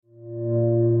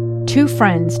two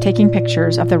friends taking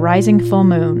pictures of the rising full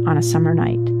moon on a summer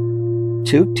night.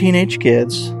 Two teenage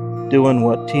kids doing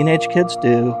what teenage kids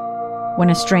do. When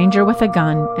a stranger with a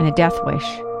gun and a death wish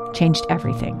changed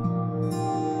everything.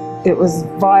 It was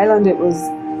violent, it was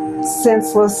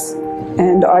senseless,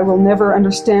 and I will never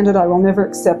understand it, I will never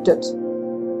accept it.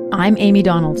 I'm Amy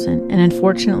Donaldson, and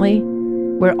unfortunately,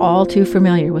 we're all too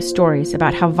familiar with stories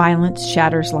about how violence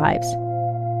shatters lives.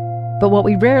 But what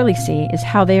we rarely see is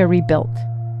how they are rebuilt.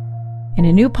 In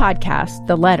a new podcast,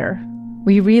 The Letter,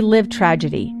 we relive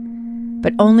tragedy,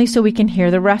 but only so we can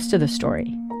hear the rest of the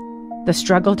story. The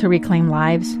struggle to reclaim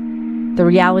lives, the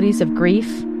realities of grief,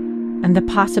 and the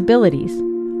possibilities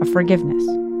of forgiveness.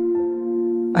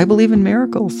 I believe in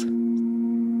miracles.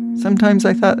 Sometimes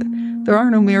I thought, there are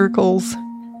no miracles.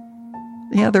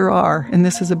 Yeah, there are, and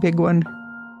this is a big one.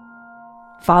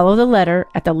 Follow The Letter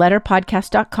at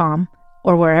theletterpodcast.com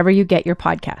or wherever you get your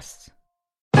podcasts.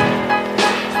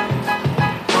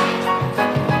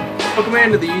 Welcome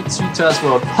into the Utah's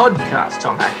World podcast.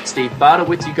 Tom Hackett, Steve Barter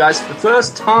with you guys for the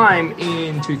first time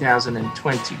in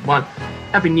 2021.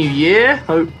 Happy New Year.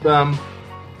 Hope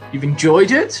you've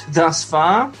enjoyed it thus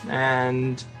far,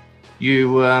 and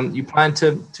you plan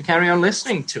to carry on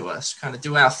listening to us, kind of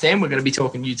do our thing. We're going to be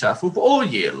talking Utah football all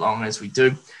year long, as we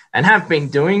do, and have been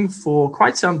doing for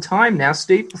quite some time now.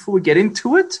 Steve, before we get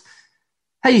into it,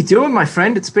 how you doing, my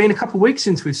friend? It's been a couple of weeks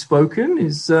since we've spoken.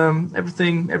 Is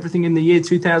everything in the year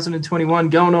 2021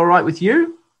 going all right with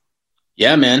you?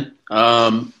 Yeah, man.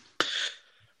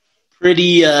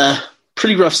 Pretty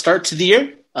rough start to the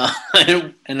year,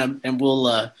 and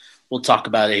we'll talk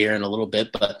about it here in a little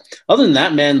bit. But other than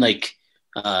that, man,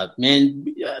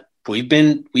 we've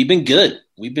been good.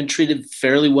 We've been treated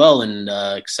fairly well, and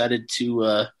excited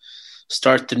to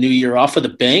start the new year off with a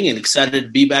bang, and excited to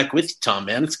be back with you, Tom,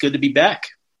 man. It's good to be back.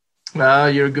 Well,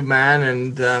 you're a good man,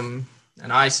 and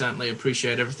I certainly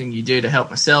appreciate everything you do to help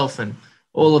myself and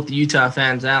all of the Utah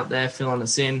fans out there filling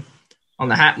us in on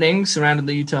the happenings surrounding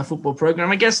the Utah football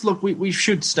program. I guess, look, we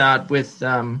should start with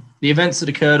the events that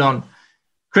occurred on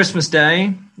Christmas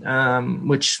Day,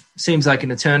 which seems like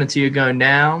an eternity ago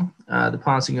now. The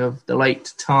passing of the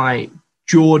late Ty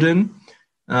Jordan.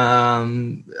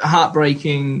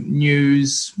 Heartbreaking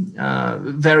news,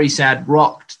 very sad,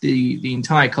 rocked the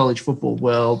entire college football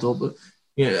world, or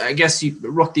I guess you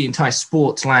rocked the entire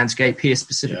sports landscape here,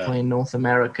 specifically in North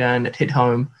America, and it hit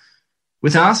home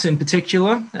with us in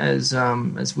particular, as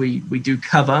we do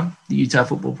cover the Utah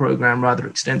football program rather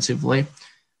extensively.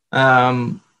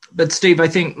 But Steve, I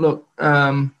think, look,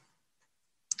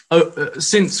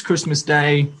 since Christmas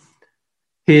Day,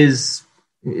 his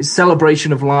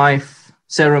celebration of life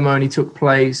ceremony took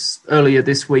place earlier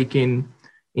this week in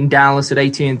Dallas at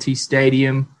AT&T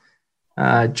Stadium,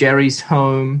 Jerry's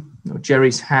home, or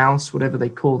Jerry's house, whatever they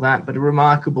call that, but a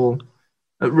remarkable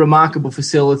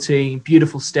facility,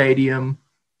 beautiful stadium,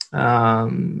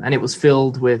 and it was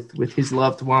filled with his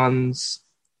loved ones,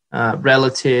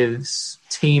 relatives,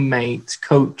 teammates,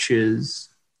 coaches.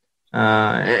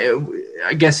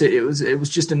 I guess it was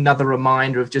just another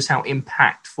reminder of just how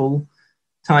impactful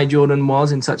Ty Jordan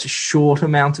was in such a short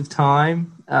amount of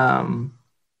time,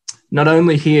 not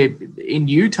only here in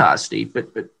Utah, Steve, but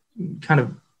kind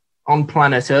of on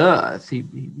planet Earth. He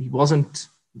wasn't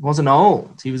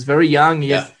old. He was very young. He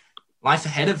had life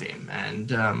ahead of him,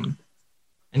 and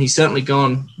he's certainly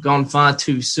gone far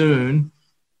too soon.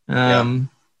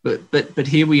 But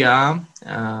here we are.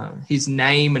 His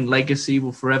name and legacy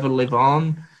will forever live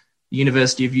on. The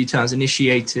University of Utah has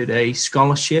initiated a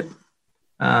scholarship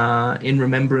in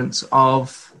remembrance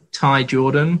of Ty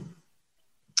Jordan.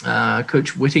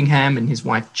 Coach Whittingham and his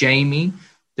wife Jamie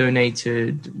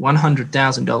donated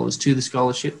 $100,000 to the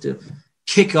scholarship to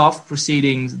kick off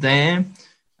proceedings there.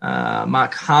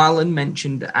 Mark Harlan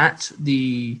mentioned at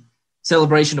the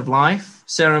Celebration of Life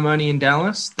ceremony in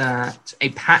Dallas that a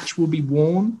patch will be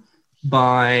worn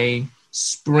by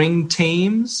spring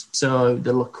teams, so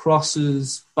the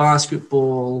lacrosses,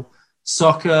 basketball,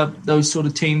 soccer, those sort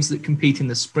of teams that compete in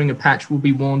the spring. A patch will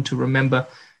be worn to remember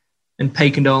and pay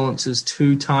condolences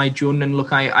to Ty Jordan. And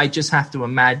look, I just have to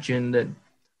imagine that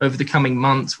over the coming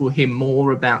months we'll hear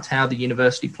more about how the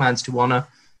university plans to honor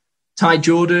Ty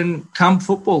Jordan come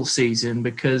football season,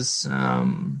 because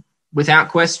without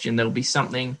question there'll be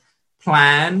something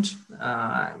planned,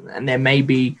 and there may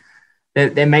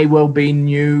well be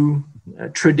new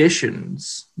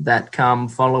traditions that come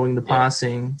following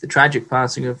the tragic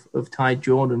passing of Ty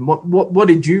Jordan. What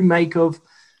did you make of,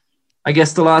 I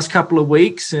guess, the last couple of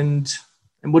weeks, and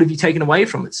what have you taken away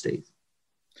from it, Steve?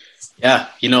 Yeah,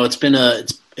 it's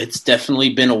it's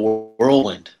definitely been a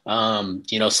whirlwind.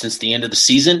 Since the end of the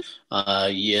season,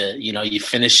 you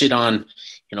finish it on,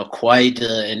 quite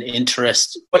an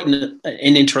interesting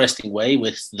way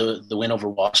with the win over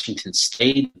Washington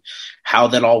State, how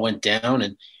that all went down,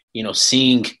 and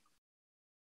seeing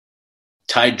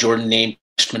Ty Jordan named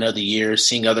Freshman of the Year,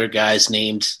 seeing other guys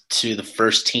named to the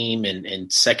first team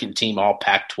and second team All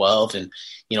Pac-12, and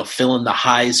feeling the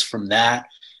highs from that,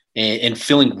 and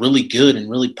feeling really good and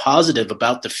really positive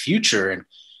about the future,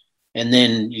 and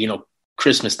then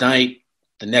Christmas night,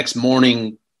 the next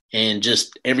morning, and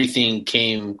just everything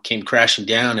came crashing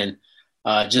down, and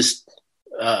just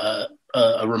a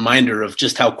reminder of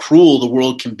just how cruel the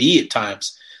world can be at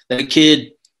times. That a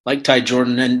kid like Ty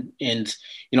Jordan, and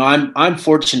I'm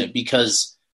fortunate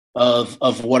because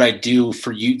of what I do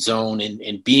for Ute Zone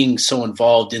and being so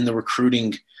involved in the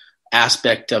recruiting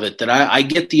aspect of it, that I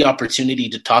get the opportunity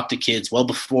to talk to kids well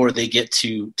before they get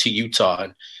to Utah.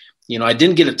 And I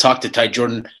didn't get to talk to Ty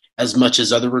Jordan as much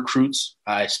as other recruits.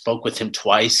 I spoke with him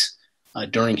twice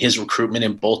during his recruitment,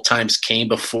 and both times came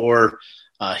before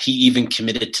he even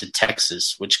committed to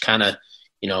Texas, which kind of,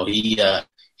 he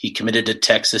committed to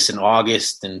Texas in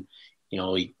August, and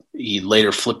he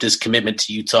later flipped his commitment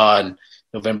to Utah in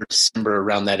November, December,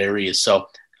 around that area. So,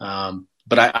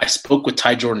 but I spoke with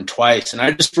Ty Jordan twice, and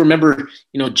I just remember,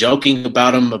 joking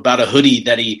about him, about a hoodie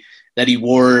that he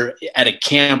wore at a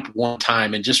camp one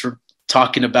time, and just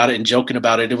talking about it and joking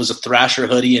about it. It was a Thrasher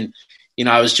hoodie, and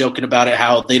I was joking about it,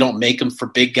 how they don't make them for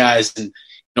big guys, and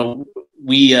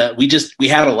we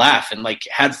had a laugh and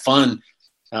had fun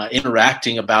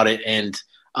interacting about it, and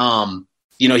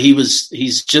he's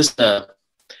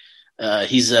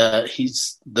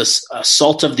the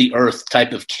salt of the earth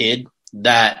type of kid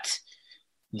that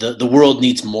the world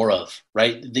needs more of,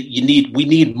 right? We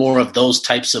need more of those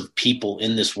types of people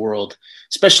in this world,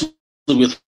 especially with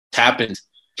what's happened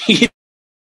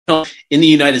in the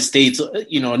United States,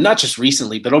 not just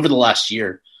recently, but over the last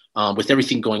year, with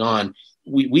everything going on.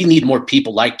 We need more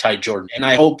people like Ty Jordan. And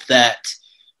I hope that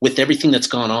with everything that's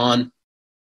gone on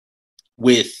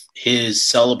with his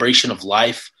celebration of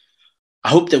life, I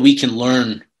hope that we can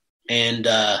learn and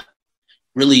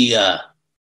really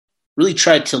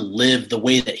try to live the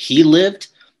way that he lived,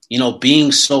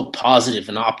 being so positive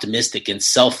and optimistic and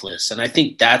selfless. And I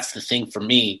think that's the thing for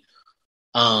me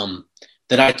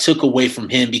that I took away from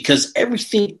him, because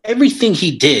everything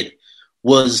he did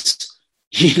was,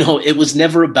 it was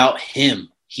never about him.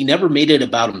 He never made it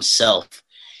about himself,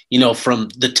 from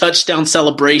the touchdown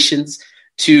celebrations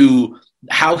to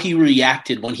how he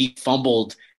reacted when he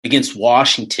fumbled against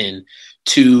Washington,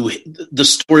 to the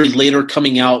story later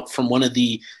coming out from one of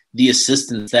the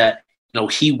assistants that,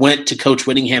 he went to Coach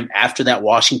Whittingham after that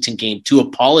Washington game to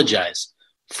apologize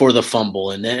for the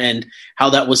fumble, and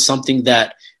how that was something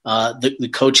that the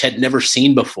coach had never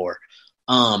seen before.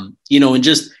 And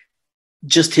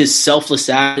just his selfless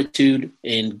attitude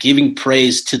and giving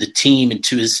praise to the team and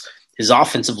to his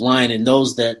offensive line and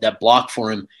those that block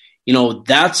for him.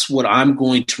 That's what I'm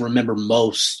going to remember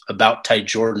most about Ty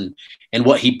Jordan and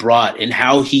what he brought and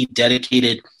how he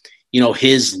dedicated,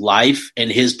 his life and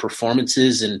his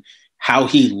performances and how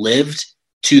he lived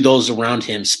to those around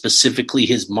him, specifically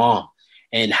his mom,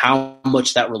 and how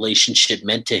much that relationship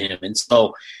meant to him. And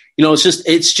so,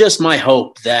 it's just my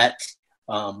hope that,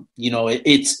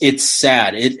 it's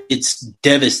sad. It's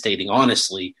devastating,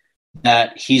 honestly,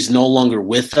 that he's no longer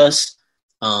with us.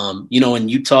 And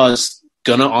Utah's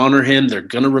going to honor him. They're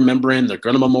going to remember him. They're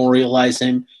going to memorialize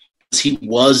him, because he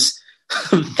was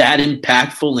that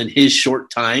impactful in his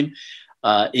short time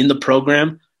in the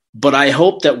program. But I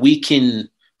hope that we can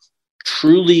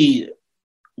truly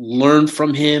learn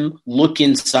from him, look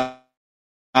inside,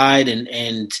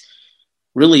 and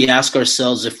really ask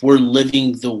ourselves if we're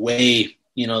living the way,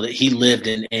 that he lived,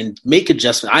 and make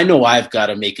adjustments. I know I've got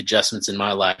to make adjustments in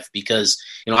my life, because,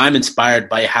 I'm inspired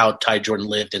by how Ty Jordan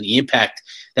lived and the impact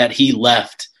that he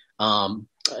left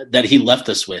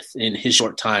us with in his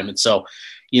short time. And so,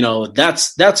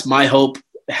 that's my hope,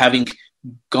 having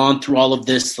gone through all of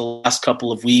this the last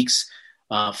couple of weeks,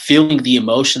 feeling the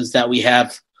emotions that we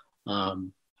have,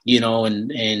 and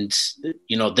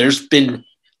there've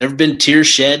been tears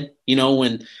shed,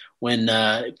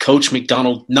 when Coach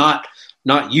McDonald, not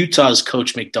Utah's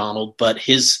Coach McDonald, but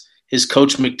his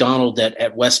Coach McDonald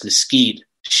at West Mesquite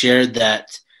shared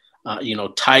that,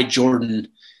 Ty Jordan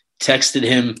texted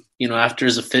him, after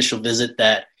his official visit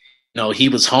that, he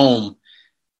was home,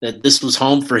 that this was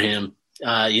home for him.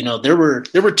 There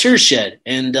were tears shed,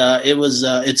 and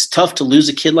it's tough to lose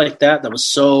a kid like that was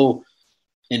so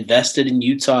invested in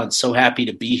Utah and so happy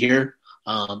to be here.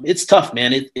 It's tough,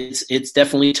 man. It's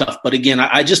definitely tough. But again,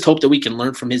 I just hope that we can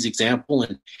learn from his example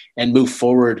and move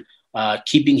forward,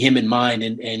 keeping him in mind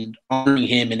and honoring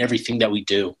him in everything that we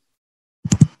do.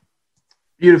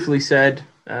 Beautifully said,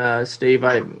 Steve.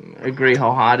 I agree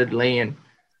wholeheartedly, and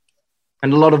a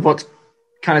lot of what's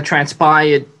kind of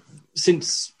transpired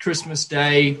since Christmas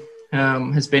Day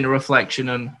has been a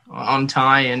reflection on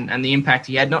Ty and the impact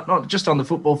he had, not just on the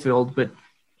football field, but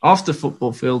off the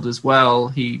football field as well.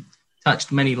 He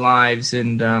touched many lives,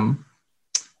 and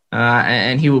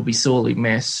he will be sorely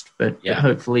missed. But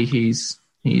hopefully he's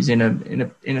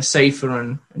in a safer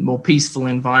and more peaceful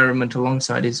environment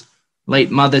alongside his late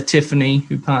mother Tiffany,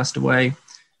 who passed away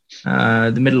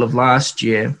the middle of last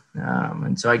year.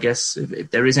 And so I guess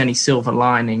if there is any silver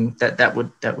lining, that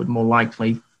would more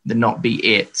likely than not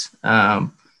be it. A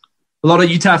lot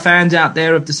of Utah fans out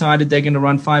there have decided they're going to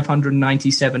run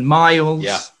 597 miles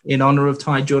in honor of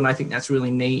Ty Jordan. I think that's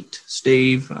really neat,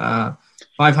 Steve.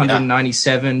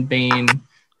 597 being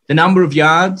the number of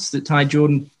yards that Ty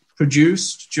Jordan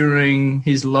produced during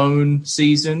his lone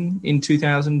season in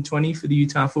 2020 for the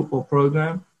Utah football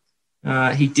program.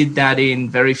 He did that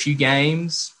in very few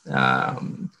games.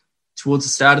 Towards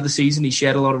the start of the season, he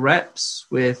shared a lot of reps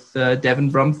with Devin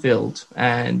Brumfield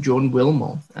and Jordan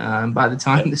Wilmore. By the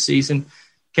time the season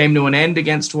came to an end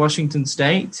against Washington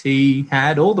State, he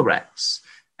had all the reps.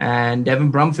 And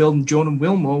Devin Brumfield and Jordan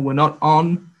Wilmore were not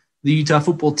on the Utah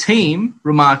football team,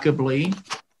 remarkably,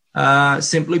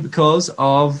 simply because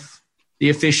of the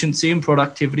efficiency and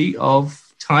productivity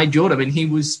of Ty Jordan. I mean, he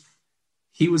was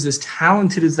as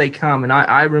talented as they come. And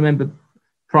I remember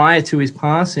prior to his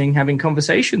passing, having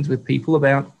conversations with people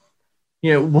about,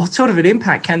 what sort of an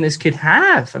impact can this kid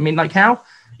have? I mean, like how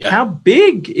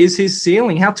big is his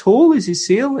ceiling? How tall is his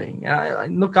ceiling? I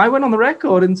went on the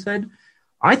record and said,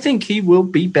 I think he will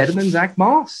be better than Zach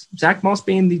Moss. Zach Moss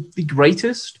being the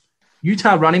greatest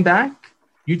Utah running back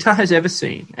Utah has ever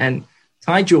seen. And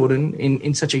Ty Jordan,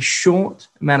 in such a short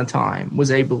amount of time,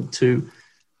 was able to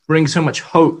bring so much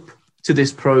hope to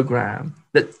this program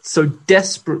that so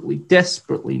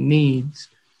desperately needs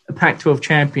a Pac-12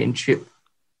 championship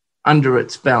under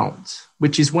its belt,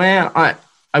 which is where I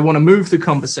want to move the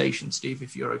conversation, Steve,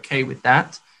 if you're okay with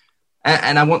that.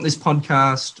 And I want this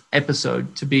podcast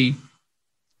episode to be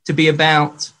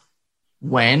about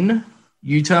when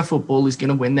Utah football is going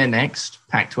to win their next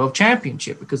Pac-12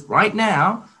 championship. Because right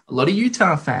now, a lot of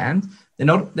Utah fans, they're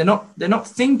not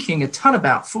thinking a ton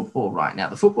about football right now.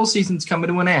 The football season's coming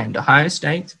to an end. Ohio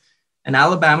State and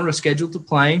Alabama are scheduled to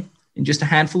play in just a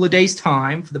handful of days'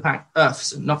 time for the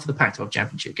not for the Pac-12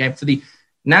 championship game, for the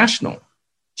national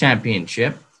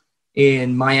championship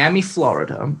in Miami,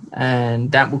 Florida,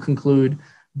 and that will conclude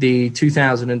the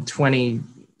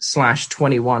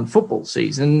 2020/21 football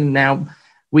season. Now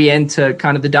we enter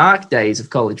kind of the dark days of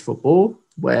college football,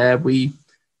 where we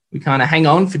kind of hang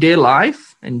on for dear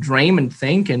life and dream and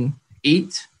think and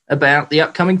eat about the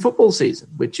upcoming football season,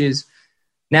 which is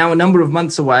now a number of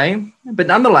months away. But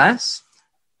nonetheless,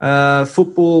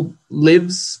 football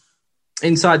lives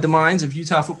inside the minds of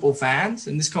Utah football fans,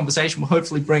 and this conversation will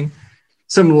hopefully bring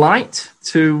some light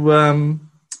to our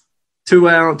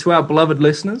beloved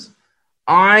listeners.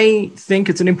 I think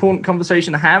it's an important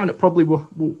conversation to have, and it probably will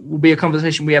be a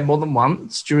conversation we have more than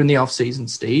once during the off-season,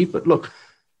 Steve. But look,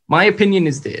 my opinion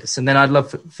is this, and then I'd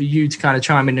love for you to kind of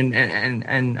chime in,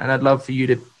 and I'd love for you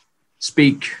to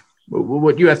speak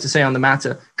what you have to say on the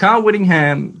matter. Kyle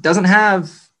Whittingham doesn't have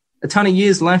a ton of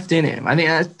years left in him. I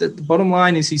think the bottom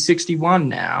line is he's 61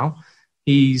 now.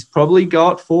 He's probably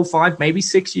got 4, 5, maybe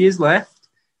 6 years left.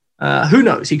 Who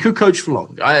knows? He could coach for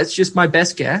longer. It's just my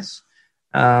best guess.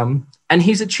 And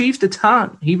he's achieved a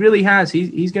ton. He really has.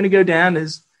 He's going to go down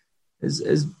as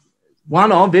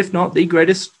one of, if not the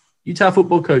greatest Utah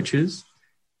football coaches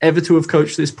ever to have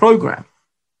coached this program.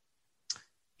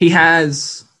 He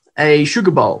has a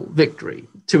Sugar Bowl victory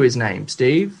to his name,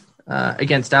 Steve,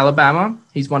 against Alabama.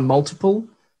 He's won multiple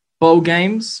bowl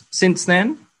games since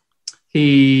then.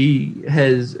 He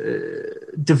has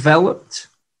developed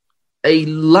a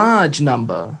large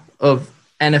number of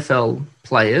NFL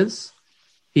players.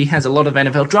 He has a lot of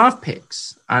NFL draft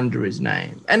picks under his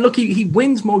name. And look, he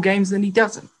wins more games than he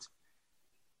doesn't.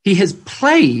 He has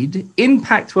played in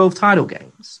Pac-12 title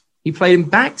games. He played in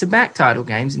back-to-back title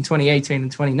games in 2018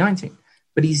 and 2019,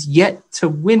 but he's yet to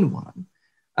win one.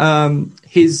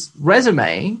 His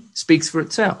resume speaks for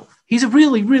itself. He's a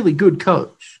really, really good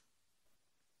coach.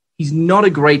 He's not a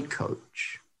great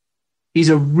coach. He's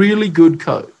a really good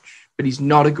coach, but he's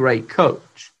not a great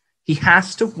coach. He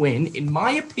has to win, in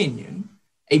my opinion,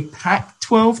 a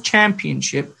Pac-12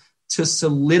 championship to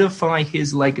solidify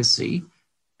his legacy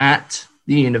at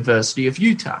the University of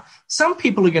Utah. Some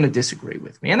people are going to disagree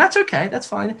with me, and that's okay. That's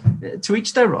fine. To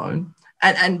each their own.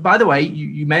 And by the way,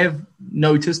 you may have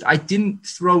noticed I didn't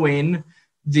throw in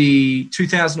the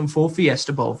 2004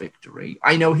 Fiesta Bowl victory.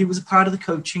 I know he was a part of the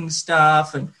coaching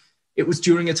staff, and it was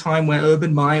during a time where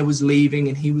Urban Meyer was leaving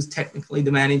and he was technically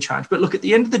the man in charge. But look, at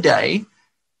the end of the day,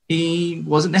 he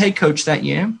wasn't the head coach that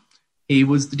year. He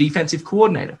was the defensive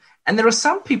coordinator. And there are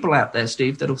some people out there,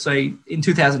 Steve, that'll say in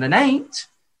 2008,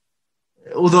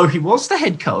 although he was the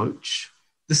head coach,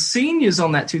 the seniors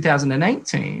on that 2008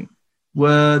 team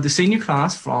were the senior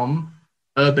class from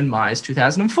Urban Meyer's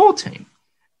 2014.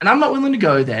 And I'm not willing to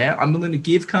go there. I'm willing to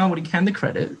give Kyle Whittingham the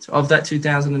credit of that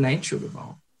 2008 Sugar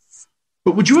Bowl.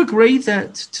 But would you agree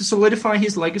that to solidify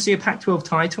his legacy, a Pac-12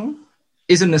 title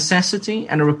is a necessity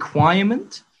and a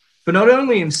requirement for not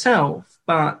only himself,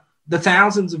 but the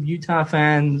thousands of Utah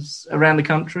fans around the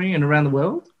country and around the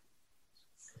world?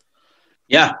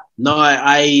 Yeah, no,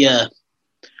 I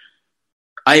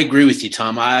agree with you,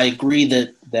 Tom. I agree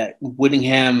that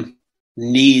Whittingham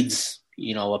needs,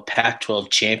 a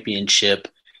Pac-12 championship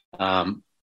on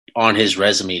his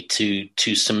resume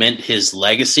to cement his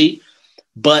legacy.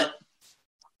 But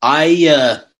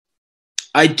I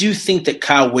do think that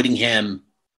Kyle Whittingham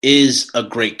is a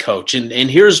great coach, and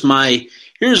here's why.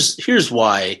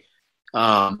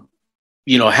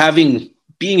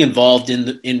 Being involved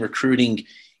in recruiting,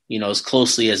 as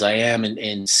closely as I am,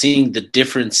 and seeing the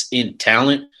difference in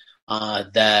talent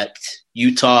that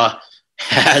Utah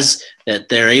has, that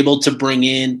they're able to bring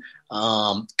in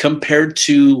compared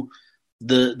to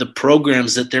the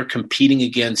programs that they're competing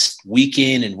against week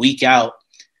in and week out.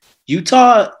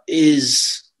 Utah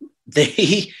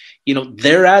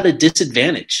they're at a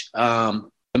disadvantage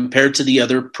compared to the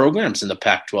other programs in the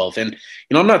Pac-12. And,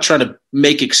 I'm not trying to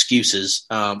make excuses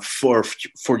for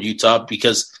Utah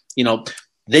because,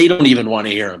 they don't even want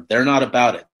to hear them. They're not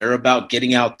about it. They're about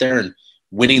getting out there and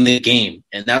winning the game.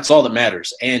 And that's all that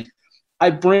matters. And I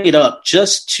bring it up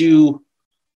just to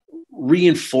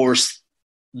reinforce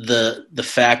the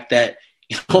fact that,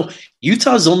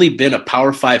 Utah's only been a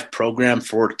Power 5 program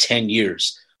for 10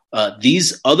 years.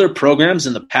 These other programs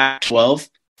in the Pac-12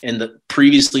 and the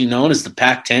previously known as the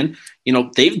Pac-10,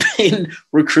 they've been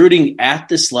recruiting at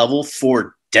this level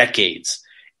for decades.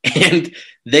 And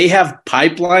they have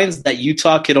pipelines that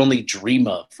Utah could only dream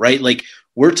of, right? Like,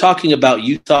 we're talking about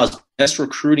Utah's best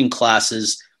recruiting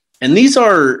classes. And these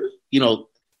are,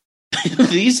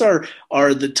 these are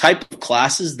the type of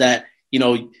classes that,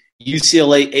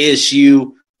 UCLA,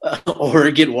 ASU,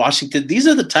 Oregon, Washington, these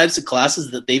are the types of classes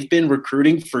that they've been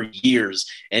recruiting for years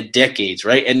and decades,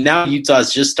 right? And now Utah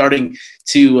is just starting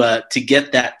to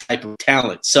get that type of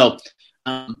talent. So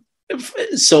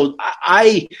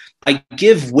I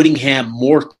give Whittingham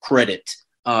more credit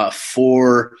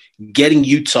for getting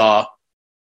Utah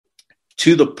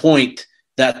to the point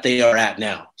that they are at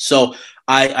now. So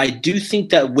I do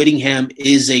think that Whittingham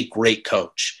is a great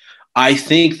coach. I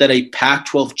think that a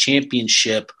Pac-12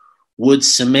 championship would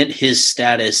cement his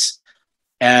status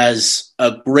as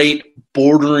a great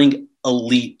bordering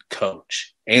elite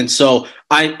coach. And so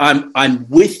I'm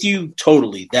with you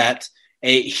totally that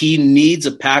he needs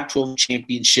a Pac-12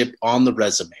 championship on the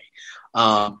resume.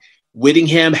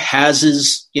 Whittingham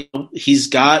has he's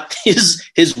got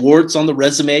his warts on the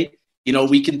resume.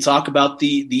 We can talk about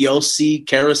the OC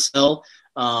carousel,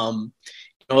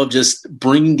 of just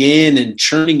bringing in and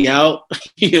churning out,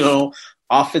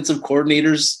 offensive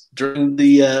coordinators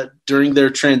during their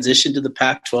transition to the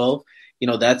Pac-12.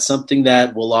 That's something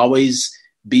that will always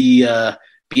be an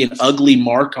ugly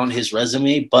mark on his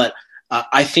resume. But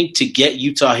I think to get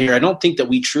Utah here, I don't think that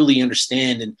we truly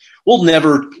understand, and we'll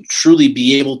never truly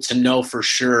be able to know for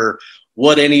sure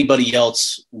what anybody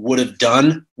else would have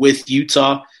done with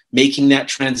Utah making that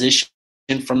transition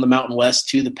from the Mountain West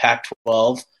to the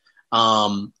Pac-12.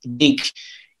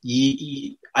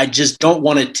 I just don't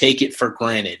want to take it for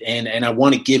granted. And I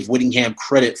want to give Whittingham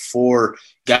credit for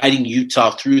guiding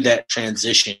Utah through that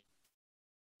transition.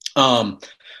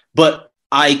 But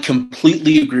I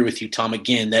completely agree with you, Tom,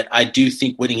 again, that I do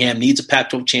think Whittingham needs a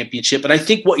Pac-12 championship. And I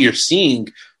think what you're seeing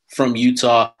from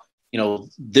Utah,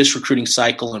 this recruiting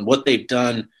cycle and what they've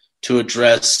done to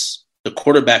address the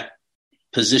quarterback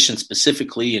position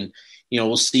specifically, and,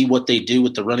 we'll see what they do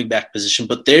with the running back position.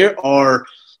 But they are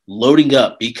loading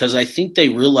up because I think they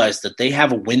realize that they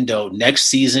have a window next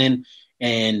season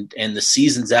and the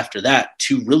seasons after that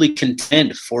to really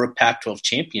contend for a Pac-12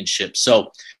 championship.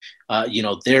 So,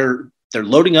 they're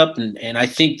loading up, and I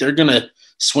think they're going to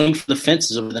swing for the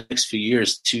fences over the next few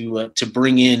years to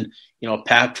bring in, a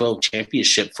Pac-12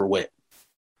 championship for Whit.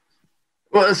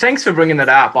 Well, thanks for bringing that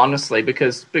up, honestly,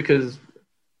 because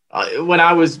when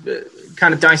I was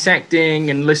kind of dissecting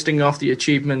and listing off the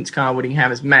achievements Kyle Whittingham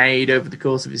has made over the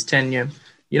course of his tenure,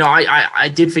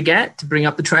 I did forget to bring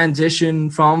up the transition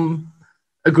from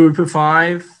a Group of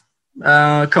Five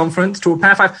conference to a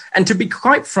Power Five. And to be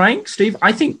quite frank, Steve,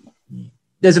 I think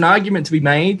there's an argument to be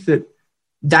made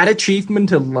that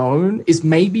achievement alone is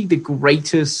maybe the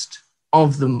greatest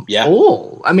of them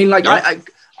all. I mean,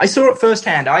 I saw it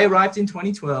firsthand. I arrived in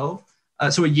 2012.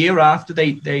 So a year after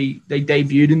they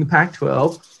debuted in the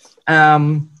Pac-12,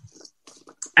 and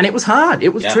it was hard. It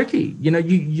was tricky.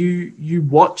 You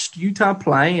watched Utah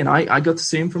play, and I got to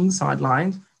see him from the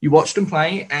sidelines. You watched him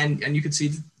play, and you could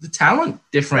see the talent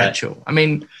differential. Right. I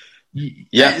mean,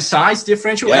 size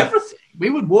differential, everything. We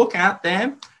would walk out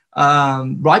there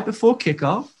right before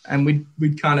kickoff, and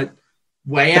we'd kind of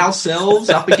weigh ourselves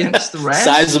up against the rest,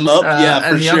 size them up,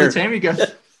 and the other team,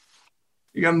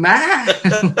 you go, man,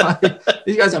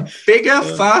 these guys are bigger,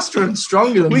 faster, and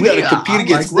stronger than we got to compete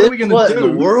against what are we going to do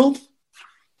in the world?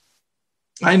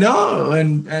 I know,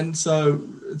 and so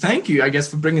thank you, I guess,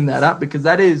 for bringing that up, because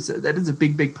that is a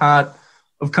big part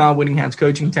of Kyle Whittingham's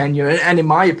coaching tenure, and in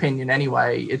my opinion,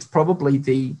 anyway, it's probably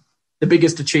the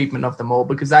biggest achievement of them all,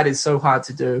 because that is so hard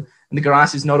to do, and the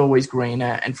grass is not always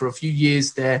greener. And for a few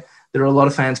years there are a lot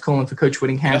of fans calling for Coach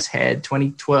Whittingham's head.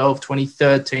 2012,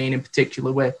 2013 in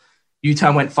particular, where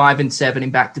Utah went 5-7 in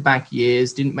back-to-back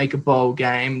years, didn't make a bowl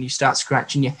game, and you start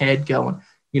scratching your head going,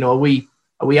 are we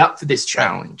up for this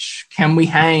challenge? Can we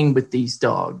hang with these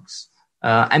dogs?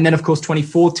 And then, of course,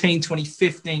 2014,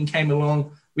 2015 came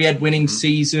along. We had winning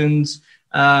seasons.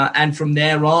 And from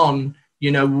there on,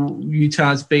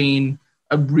 Utah's been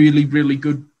a really, really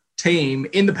good team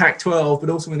in the Pac-12,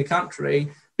 but also in the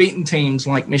country, beating teams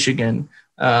like Michigan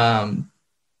and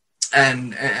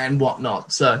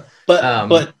whatnot. So,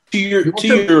 but to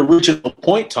your original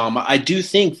point, Tom, I do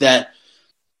think that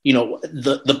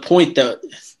the point that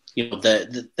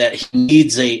that he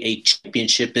needs a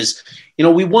championship is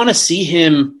we want to see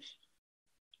him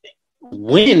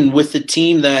win with the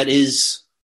team that is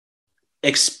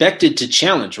expected to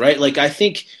challenge, right? Like, I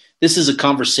think this is a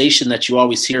conversation that you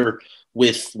always hear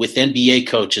with NBA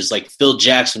coaches like Phil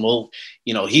Jackson. Well,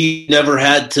 he never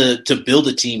had to build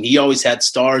a team. He always had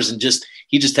stars and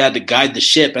he just had to guide the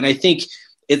ship. And I think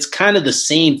it's kind of the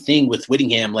same thing with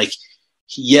Whittingham. Like,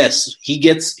 yes, he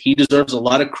deserves a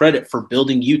lot of credit for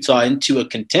building Utah into a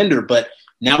contender, but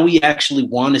now we actually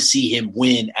want to see him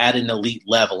win at an elite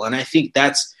level. And I think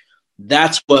that's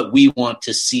what we want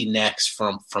to see next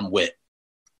from Whit.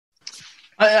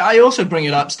 I also bring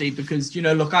it up, Steve, because,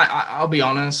 look, I'll be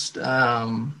honest.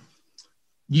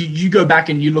 You go back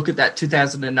and you look at that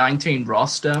 2019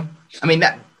 roster. I mean,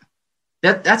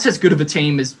 that's as good of a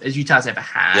team as Utah's ever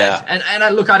had. Yeah. And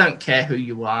I don't care who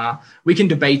you are. We can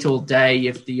debate all day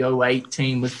if the 08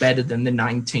 team was better than the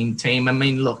 19 team. I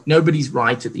mean, look, nobody's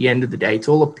right at the end of the day. It's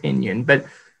all opinion. But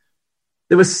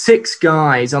there were 6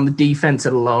 guys on the defense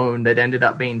alone that ended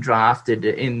up being drafted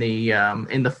in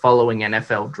the following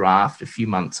NFL draft a few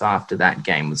months after that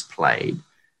game was played.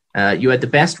 You had the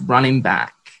best running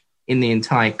back in the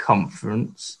entire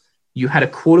conference. You had a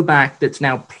quarterback that's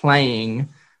now playing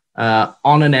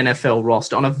on an NFL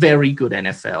roster, on a very good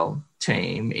NFL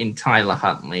team in Tyler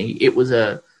Huntley. It was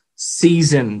a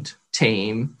seasoned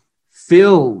team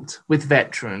filled with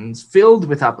veterans, filled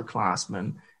with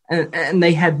upperclassmen, and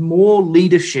they had more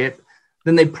leadership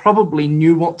than they probably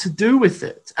knew what to do with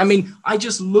it. I mean, I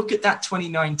just look at that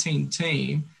 2019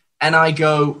 team and I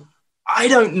go, I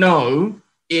don't know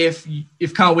if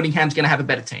Kyle Whittingham's going to have a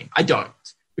better team. I don't,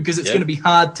 because it's going to be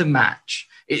hard to match.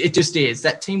 It just is.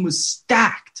 That team was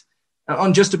stacked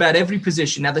on just about every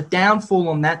position. Now, the downfall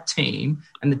on that team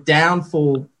and the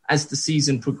downfall as the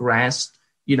season progressed,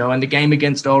 and the game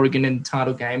against Oregon in the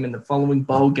title game and the following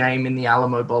bowl game in the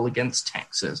Alamo Bowl against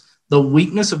Texas, the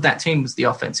weakness of that team was the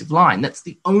offensive line. That's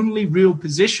the only real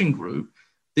position group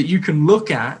that you can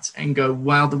look at and go,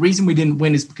 well, the reason we didn't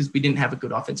win is because we didn't have a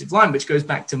good offensive line, which goes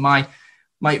back to my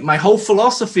whole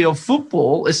philosophy of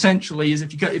football, essentially, is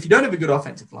if you don't have a good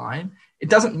offensive line, it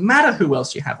doesn't matter who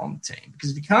else you have on the team, because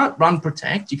if you can't run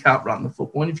protect, you can't run the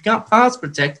football. And if you can't pass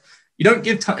protect, you don't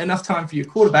give enough time for your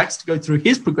quarterbacks to go through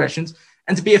his progressions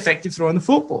and to be effective throwing the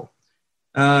football.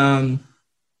 But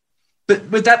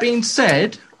with that being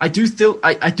said, I do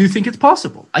think it's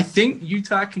possible. I think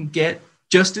Utah can get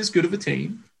just as good of a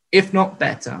team, if not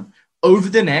better, over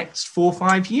the next 4 or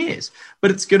 5 years. But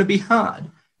it's going to be hard.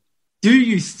 Do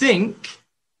you think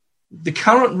the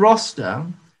current roster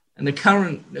and the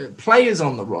current players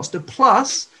on the roster,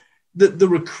 plus the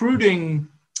recruiting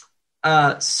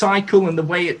cycle and the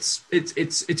way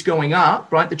it's going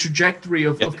up, right? The trajectory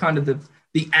of kind of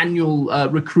the annual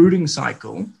recruiting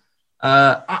cycle,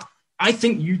 I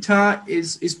think Utah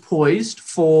is poised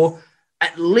for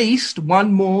at least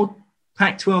one more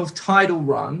Pac-12 title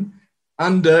run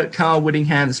under Kyle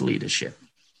Whittingham's leadership.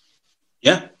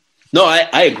 Yeah, no,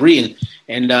 I agree,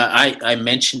 and I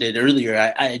mentioned it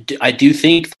earlier. I do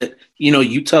think that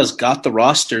Utah's got the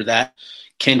roster that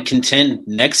can contend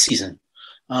next season,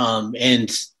 and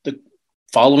the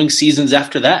following seasons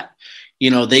after that.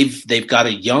 They've got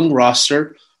a young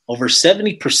roster. Over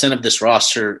 70% of this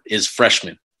roster is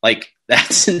freshmen. Like,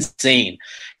 that's insane,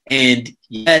 and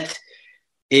yet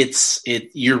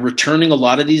you're returning a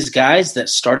lot of these guys that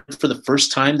started for the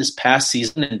first time this past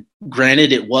season. And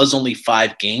granted, it was only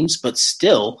 5 games, but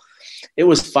still, it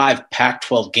was 5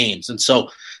 Pac-12 games. And so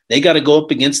they got to go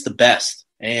up against the best.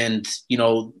 And,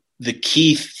 the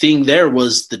key thing there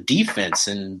was the defense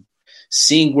and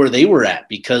seeing where they were at,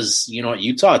 because, at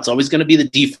Utah, it's always going to be the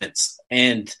defense,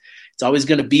 and it's always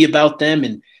going to be about them.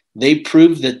 And they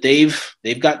proved that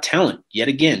they've got talent yet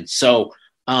again. So,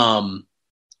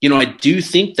 I do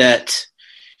think that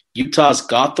Utah's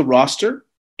got the roster,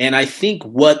 and I think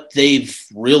what they've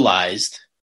realized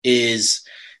is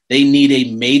they need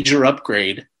a major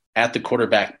upgrade at the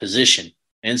quarterback position.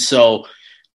 And so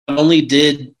not only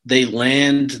did they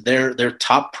land their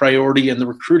top priority in the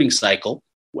recruiting cycle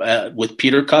with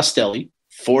Peter Costelli,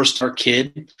 4-star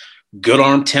kid, good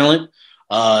arm talent,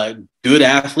 good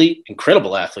athlete,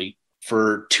 incredible athlete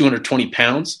for 220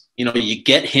 pounds. You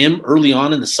get him early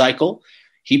on in the cycle.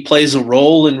 He plays a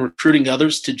role in recruiting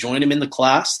others to join him in the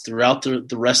class throughout the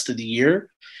rest of the year.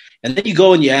 And then you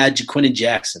go and you add Jaquinden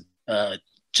Jackson,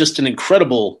 just an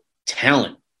incredible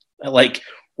talent. Like,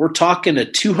 we're talking a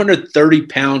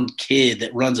 230-pound kid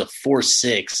that runs a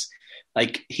 4.6.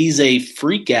 Like, he's a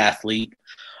freak athlete,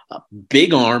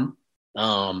 big arm.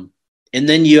 And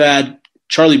then you add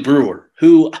Charlie Brewer,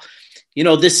 who,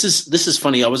 this is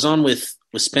funny. I was on with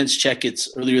Spence Checketts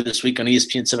earlier this week on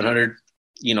ESPN 700.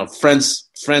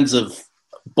 Friends of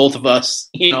both of us,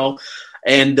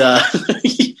 and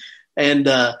and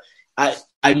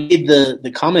I made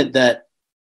the comment that,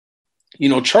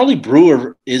 Charlie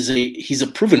Brewer he's a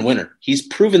proven winner. He's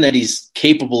proven that he's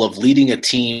capable of leading a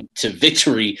team to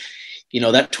victory.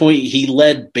 He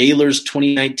led Baylor's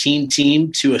 2019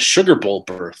 team to a Sugar Bowl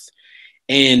berth.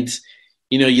 And,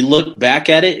 you look back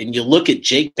at it and you look at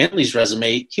Jake Bentley's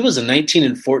resume, he was a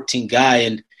 19-14 guy.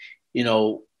 And,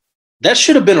 that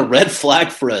should have been a red flag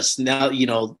for us now,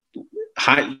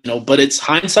 but it's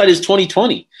hindsight is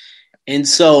 2020. And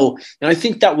so, I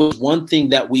think that was one thing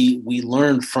that we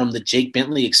learned from the Jake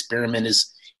Bentley experiment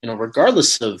is,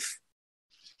 regardless of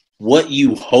what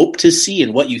you hope to see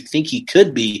and what you think he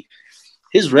could be,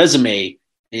 his resume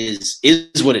is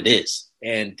what it is.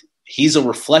 And he's a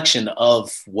reflection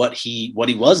of what he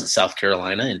was at South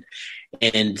Carolina.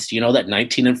 And that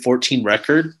 19-14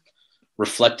 record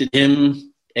reflected him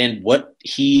and what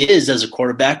he is as a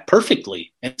quarterback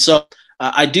perfectly. And so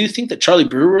I do think that Charlie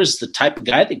Brewer is the type of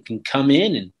guy that can come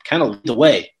in and kind of lead the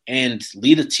way and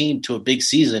lead a team to a big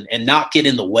season and not get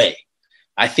in the way.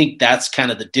 I think that's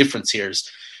kind of the difference here is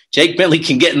Jake Bentley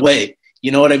can get in the way.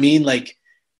 You know what I mean? Like,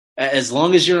 as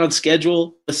long as you're on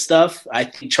schedule with stuff, I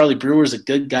think Charlie Brewer is a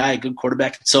good guy, a good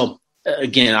quarterback. So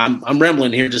again, I'm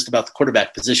rambling here just about the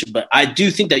quarterback position, but I do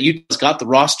think that Utah's got the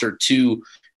roster to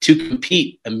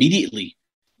compete immediately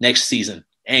next season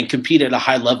and compete at a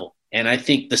high level. And I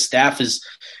think the staff is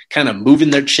kind of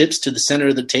moving their chips to the center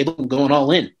of the table and going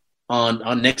all in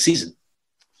on next season.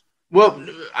 Well,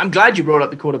 I'm glad you brought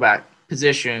up the quarterback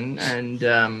position and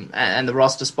the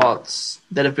roster spots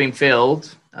that have been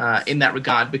filled in that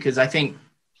regard, because I think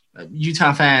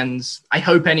Utah fans, I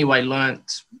hope anyway,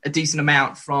 learnt a decent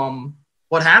amount from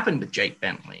what happened with Jake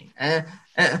Bentley.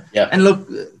 And look,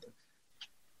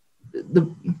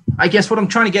 I guess what I'm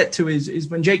trying to get to is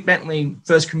when Jake Bentley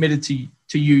first committed to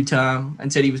Utah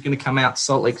and said he was going to come out to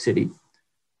Salt Lake City,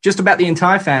 just about the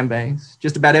entire fan base,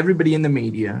 just about everybody in the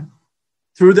media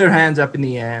threw their hands up in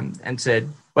the air and said,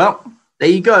 well, there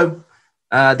you go.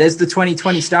 There's the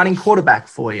 2020 starting quarterback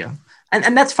for you.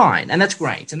 And that's fine. And that's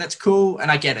great. And that's cool.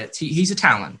 And I get it. He's a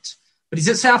talent. But he's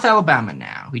at South Alabama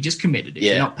now. He just committed. If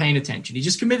you're not paying attention. He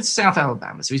just committed to South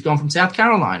Alabama. So he's gone from South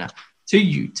Carolina to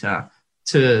Utah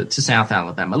to South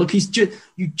Alabama. Look,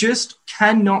 you just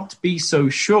cannot be so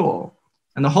sure.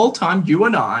 And the whole time, you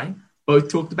and I both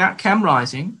talked about Cam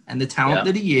Rising and the talent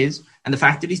that he is and the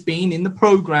fact that he's been in the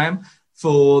program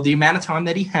for the amount of time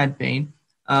that he had been,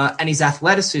 and his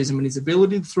athleticism and his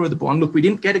ability to throw the ball. And look, we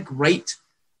didn't get a great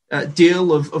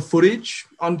deal of footage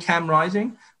on Cam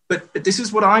Rising, but this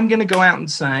is what I'm going to go out and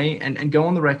say and go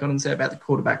on the record and say about the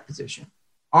quarterback position.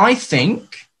 I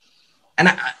think, and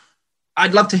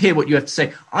I'd love to hear what you have to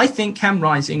say. I think Cam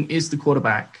Rising is the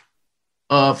quarterback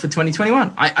for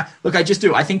 2021. I just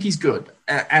do. I think he's good,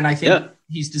 and I think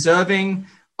he's deserving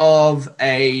of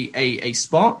a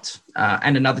spot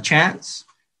and another chance.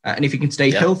 And if he can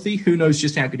stay healthy, who knows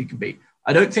just how good he can be.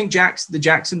 I don't think the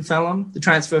Jackson Felon, the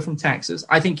transfer from Texas,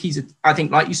 I think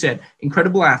like you said,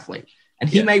 incredible athlete, and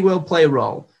he may well play a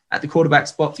role at the quarterback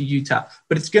spot for Utah,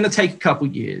 but it's going to take a couple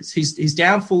years. His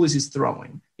downfall is his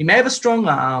throwing. He may have a strong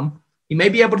arm. He may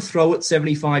be able to throw it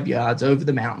 75 yards over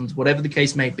the mountains, whatever the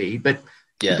case may be, but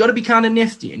you've got to be kind of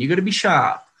nifty, and you've got to be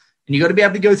sharp, and you've got to be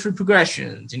able to go through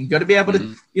progressions, and you've got to be able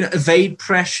to evade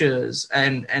pressures,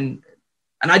 and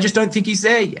I just don't think he's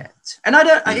there yet. And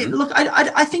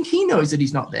I think he knows that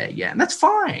he's not there yet, and that's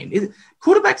fine.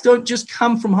 Quarterbacks don't just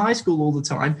come from high school all the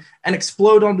time and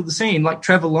explode onto the scene like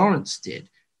Trevor Lawrence did.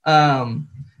 And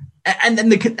then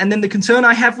the concern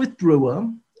I have with Brewer,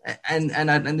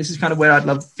 and this is kind of where I'd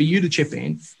love for you to chip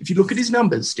in. If you look at his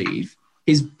numbers, Steve,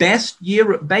 his best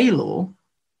year at Baylor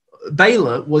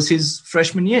was his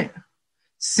freshman year.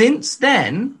 Since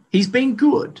then, he's been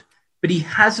good, but he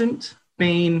hasn't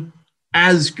been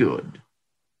as good.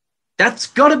 That's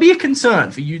got to be a concern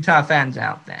for Utah fans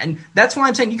out there. And that's why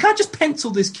I'm saying you can't just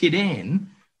pencil this kid in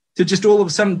to just all of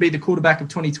a sudden be the quarterback of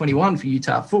 2021 for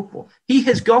Utah football. He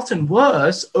has gotten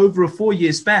worse over a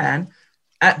 4-year span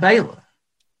at Baylor.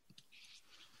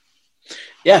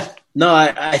 Yeah, no,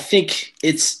 I think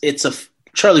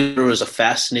Charlie Brewer is a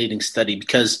fascinating study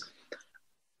because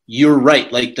you're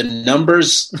right. Like the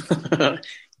numbers,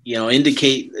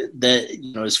 indicate that,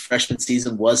 his freshman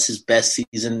season was his best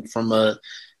season from a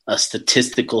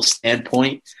statistical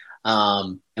standpoint.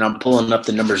 And I'm pulling up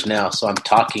the numbers now. So I'm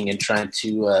talking and trying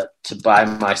to buy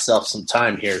myself some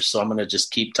time here. So I'm going to just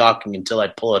keep talking until I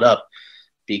pull it up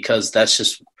because that's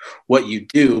just what you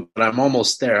do. But I'm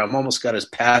almost there. I'm almost got his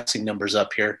passing numbers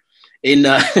up here.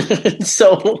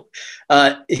 So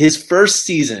his first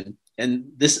season,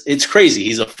 and it's crazy.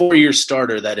 He's a 4-year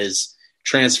starter that is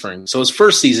transferring. So his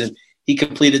first season, he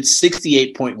completed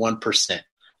 68.1%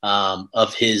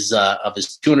 of his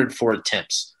 204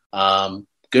 attempts.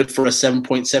 Good for a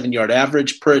 7.7 yard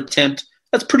average per attempt.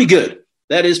 That's pretty good.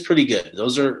 That is pretty good.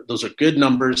 Those are good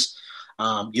numbers.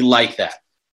 You like that.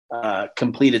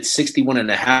 Completed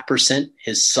 61.5%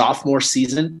 his sophomore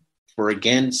season for,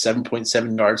 again,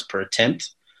 7.7 yards per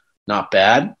attempt. Not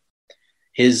bad.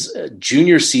 His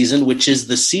junior season, which is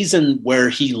the season where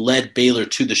he led Baylor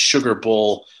to the Sugar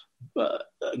Bowl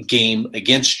game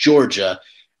against Georgia.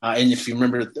 And if you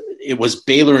remember, it was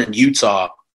Baylor and Utah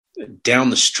down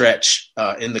the stretch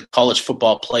in the college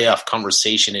football playoff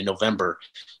conversation in November.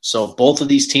 So both of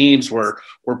these teams were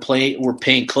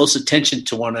paying close attention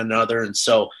to one another. And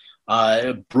so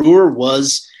Brewer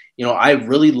was, I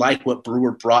really like what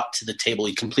Brewer brought to the table.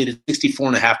 He completed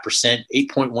 64.5%,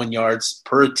 8.1 yards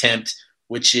per attempt,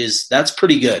 that's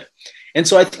pretty good. And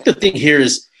so I think the thing here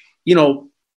is, you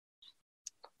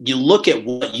look at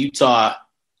what Utah,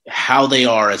 how they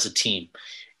are as a team.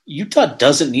 Utah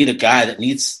doesn't need a guy that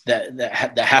needs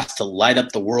that has to light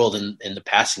up the world in the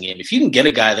passing game. If you can get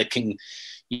a guy that can,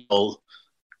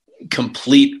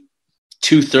 complete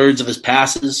 2/3 of his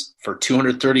passes for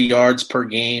 230 yards per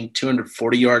game,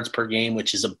 240 yards per game,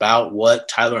 which is about what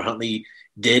Tyler Huntley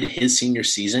did his senior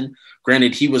season.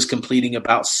 Granted, he was completing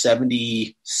about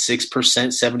 76%,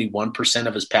 71%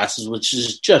 of his passes, which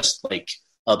is just like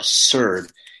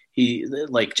absurd.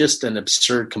 Just an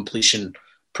absurd completion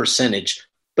percentage.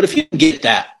 But if you can get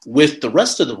that with the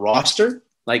rest of the roster,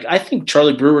 I think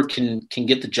Charlie Brewer can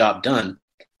get the job done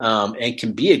and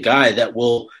can be a guy that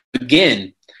will,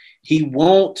 again,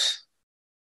 he'll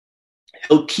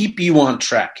keep you on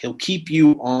track. He'll keep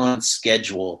you on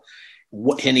schedule,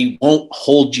 and he won't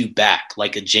hold you back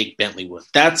like a Jake Bentley would.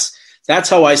 That's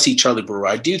how I see Charlie Brewer.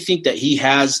 I do think that he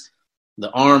has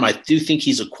the arm. I do think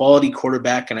he's a quality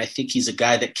quarterback, and I think he's a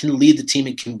guy that can lead the team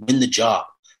and can win the job.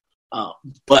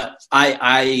 But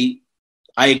I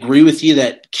agree with you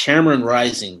that Cameron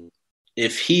Rising,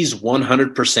 if he's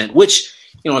 100%, which,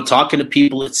 talking to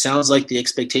people, it sounds like the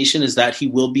expectation is that he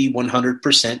will be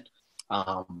 100%.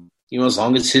 As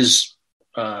long as his,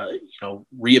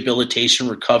 rehabilitation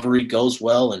recovery goes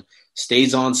well and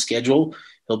stays on schedule,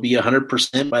 he'll be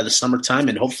 100% by the summertime.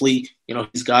 And hopefully,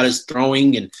 he's got his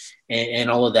throwing and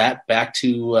all of that back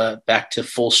to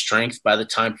full strength by the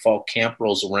time fall camp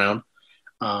rolls around.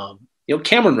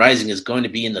 Cameron Rising is going to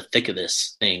be in the thick of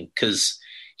this thing because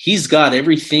he's got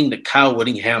everything that Kyle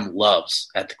Whittingham loves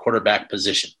at the quarterback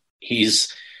position.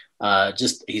 He's got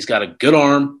a good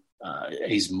arm.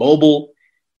 He's mobile,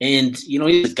 and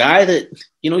he's a guy that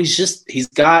he's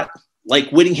got, like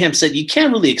Whittingham said, you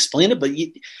can't really explain it, but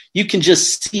you can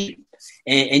just see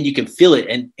and you can feel it.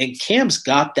 And Cam's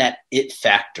got that it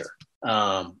factor.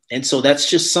 And so that's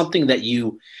just something that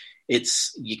you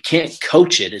can't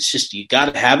coach it. It's just, you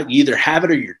got to have it. You either have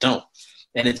it or you don't.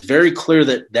 And it's very clear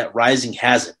that Rising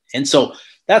has it. And so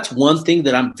that's one thing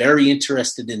that I'm very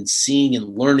interested in seeing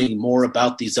and learning more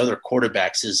about these other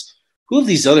quarterbacks is, who of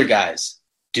these other guys,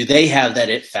 do they have that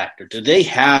it factor? Do they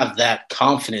have that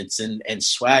confidence and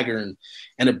swagger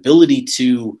and ability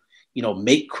to,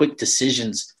 make quick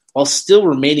decisions while still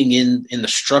remaining in the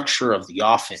structure of the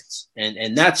offense?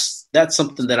 And that's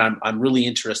something that I'm really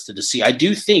interested to see. I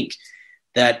do think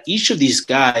that each of these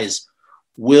guys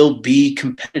will be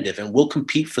competitive and will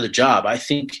compete for the job. I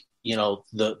think,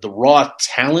 the raw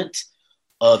talent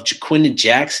of Jaquindon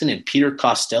Jackson and Peter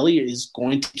Costelli is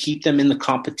going to keep them in the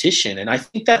competition. And I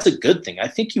think that's a good thing. I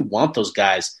think you want those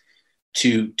guys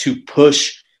to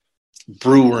push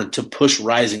Brewer and to push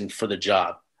Rising for the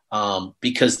job,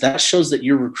 because that shows that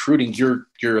you're recruiting, you're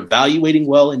evaluating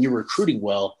well and you're recruiting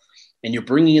well, and you're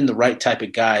bringing in the right type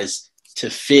of guys to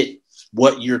fit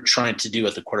what you're trying to do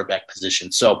at the quarterback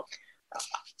position. So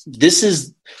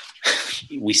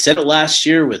we said it last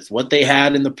year with what they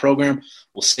had in the program.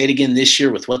 We'll say it again this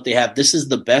year with what they have. This is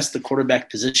the best the quarterback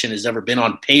position has ever been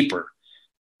on paper.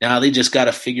 Now they just got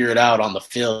to figure it out on the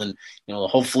field. And,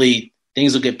 hopefully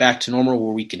things will get back to normal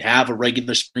where we can have a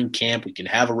regular spring camp. We can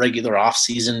have a regular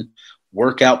off-season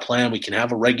workout plan. We can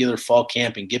have a regular fall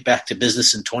camp and get back to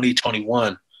business in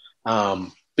 2021. But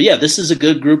yeah, this is a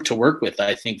good group to work with,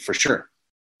 I think, for sure.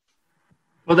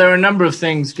 Well, there are a number of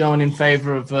things going in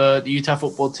favor of the Utah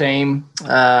football team.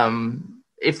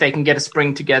 If they can get a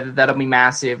spring together, that'll be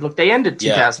massive. Look, they ended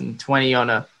 2020 on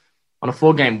a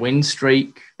 4-game win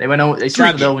streak. They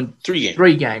started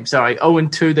 3 games. Sorry,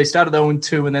 0-2. They started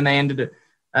 0-2, and then they ended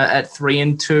at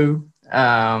 3-2.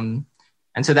 And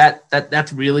so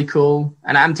that's really cool.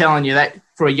 And I'm telling you that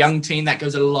for a young team, that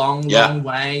goes a long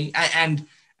way.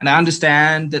 And I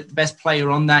understand that the best player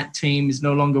on that team is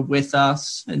no longer with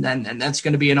us, and that's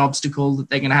going to be an obstacle that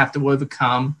they're going to have to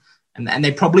overcome, and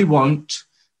they probably won't.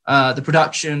 The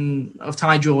production of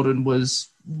Ty Jordan was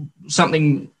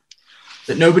something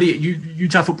that nobody at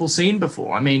Utah football seen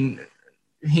before. I mean,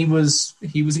 he was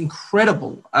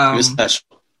incredible. He was special.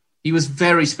 He was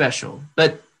very special,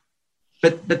 but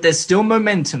there's still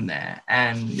momentum there,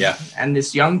 and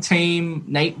this young team.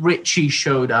 Nate Ritchie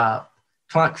showed up.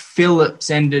 Clark Phillips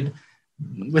ended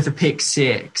with a pick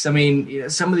six. I mean,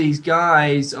 some of these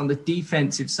guys on the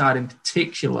defensive side in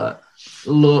particular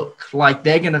look like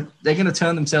they're gonna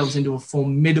turn themselves into a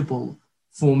formidable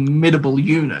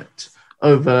unit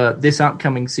over this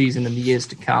upcoming season and the years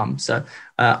to come. So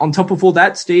on top of all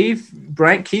that, Steve,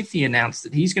 Brant Keithy announced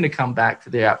that he's going to come back for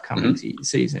the upcoming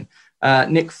season.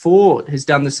 Nick Ford has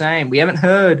done the same. We haven't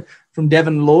heard from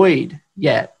Devin Lloyd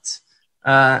yet.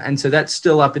 And so that's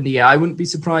still up in the air. I wouldn't be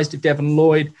surprised if Devin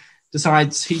Lloyd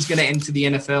decides he's going to enter the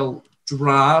NFL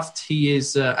draft. He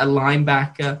is a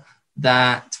linebacker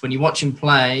that when you watch him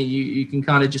play, you can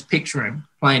kind of just picture him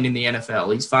playing in the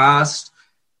NFL. He's fast,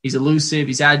 he's elusive,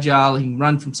 he's agile, he can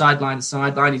run from sideline to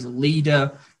sideline. He's a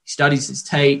leader. He studies his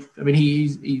tape. I mean,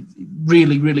 he's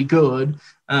really, really good.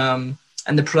 And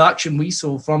the production we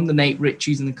saw from the Nate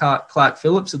Ritchies and the Clark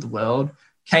Phillips of the world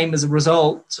came as a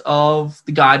result of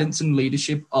the guidance and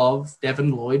leadership of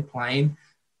Devin Lloyd playing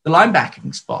the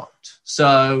linebacking spot.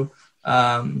 So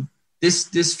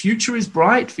this future is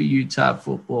bright for Utah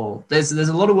football. There's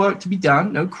a lot of work to be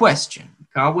done, no question.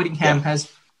 Carl Whittingham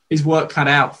has his work cut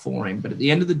out for him. But at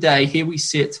the end of the day, here we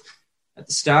sit at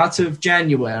the start of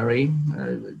January,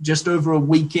 just over a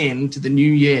week into the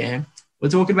new year. We're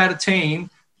talking about a team,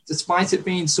 despite it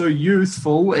being so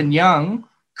youthful and young,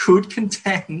 could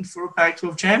contend for a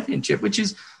Pac-12 championship, which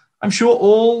is, I'm sure,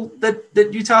 all that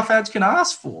Utah fans can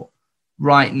ask for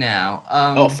right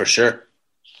now. For sure.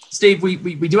 Steve, we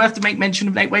do have to make mention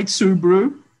of Nate Wade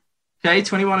Subaru, okay,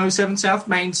 2107 South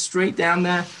Main Street down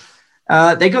there.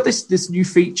 They got this new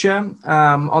feature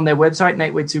on their website,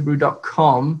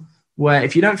 natewadesubaru.com, where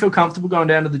if you don't feel comfortable going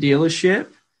down to the dealership,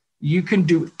 you can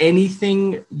do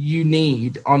anything you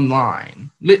need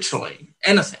online, literally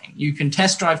anything. You can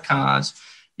test drive cars.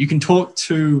 You can talk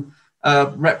to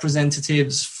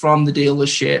representatives from the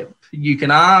dealership. You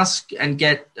can ask and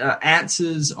get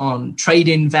answers on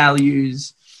trade-in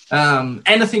values.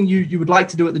 Anything you would like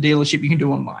to do at the dealership, you can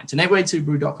do online. So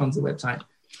natewadesubaru.com is the website.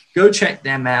 Go check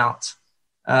them out.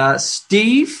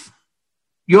 Steve,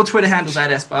 your Twitter handle's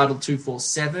at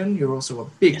 @sbartle247. You're also a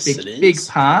big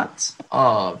part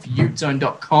of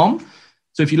utezone.com.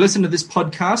 So if you listen to this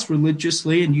podcast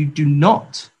religiously and you do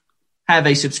not have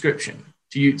a subscription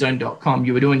to utezone.com,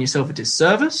 you are doing yourself a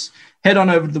disservice, head on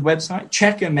over to the website,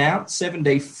 check them out,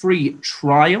 7-day free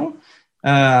trial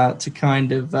to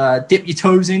kind of dip your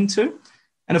toes into.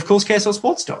 And of course,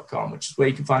 KSLSports.com, which is where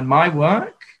you can find my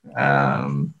work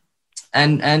and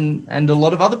a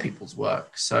lot of other people's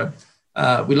work. So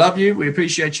we love you. We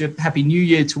appreciate you. Happy New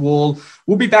Year to all.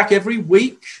 We'll be back every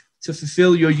week to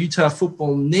fulfill your Utah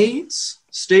football needs.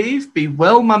 Steve, be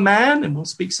well, my man, and we'll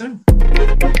speak soon.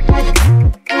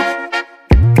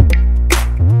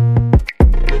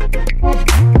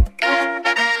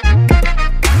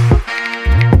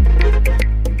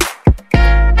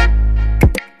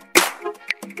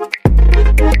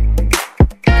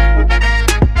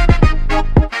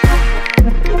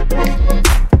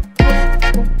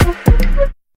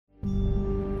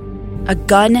 A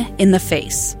gun in the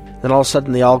face. Then all of a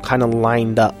sudden they all kind of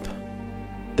lined up.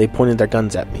 They pointed their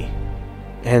guns at me.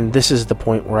 And this is the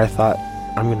point where I thought,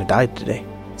 I'm going to die today.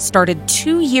 Started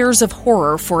 2 years of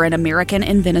horror for an American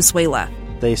in Venezuela.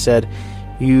 They said,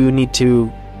 you need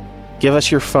to give us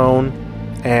your phone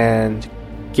and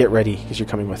get ready because you're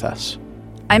coming with us.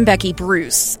 I'm Becky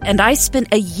Bruce, and I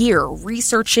spent a year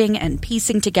researching and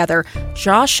piecing together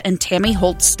Josh and Tammy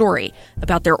Holt's story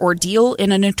about their ordeal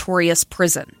in a notorious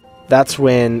prison. That's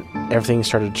when everything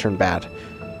started to turn bad.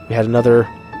 We had another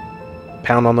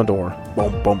pound on the door.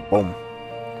 Boom, boom, boom.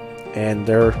 And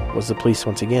there was the police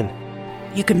once again.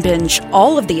 You can binge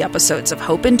all of the episodes of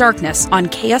Hope in Darkness on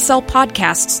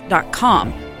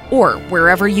KSLPodcasts.com or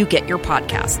wherever you get your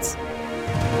podcasts.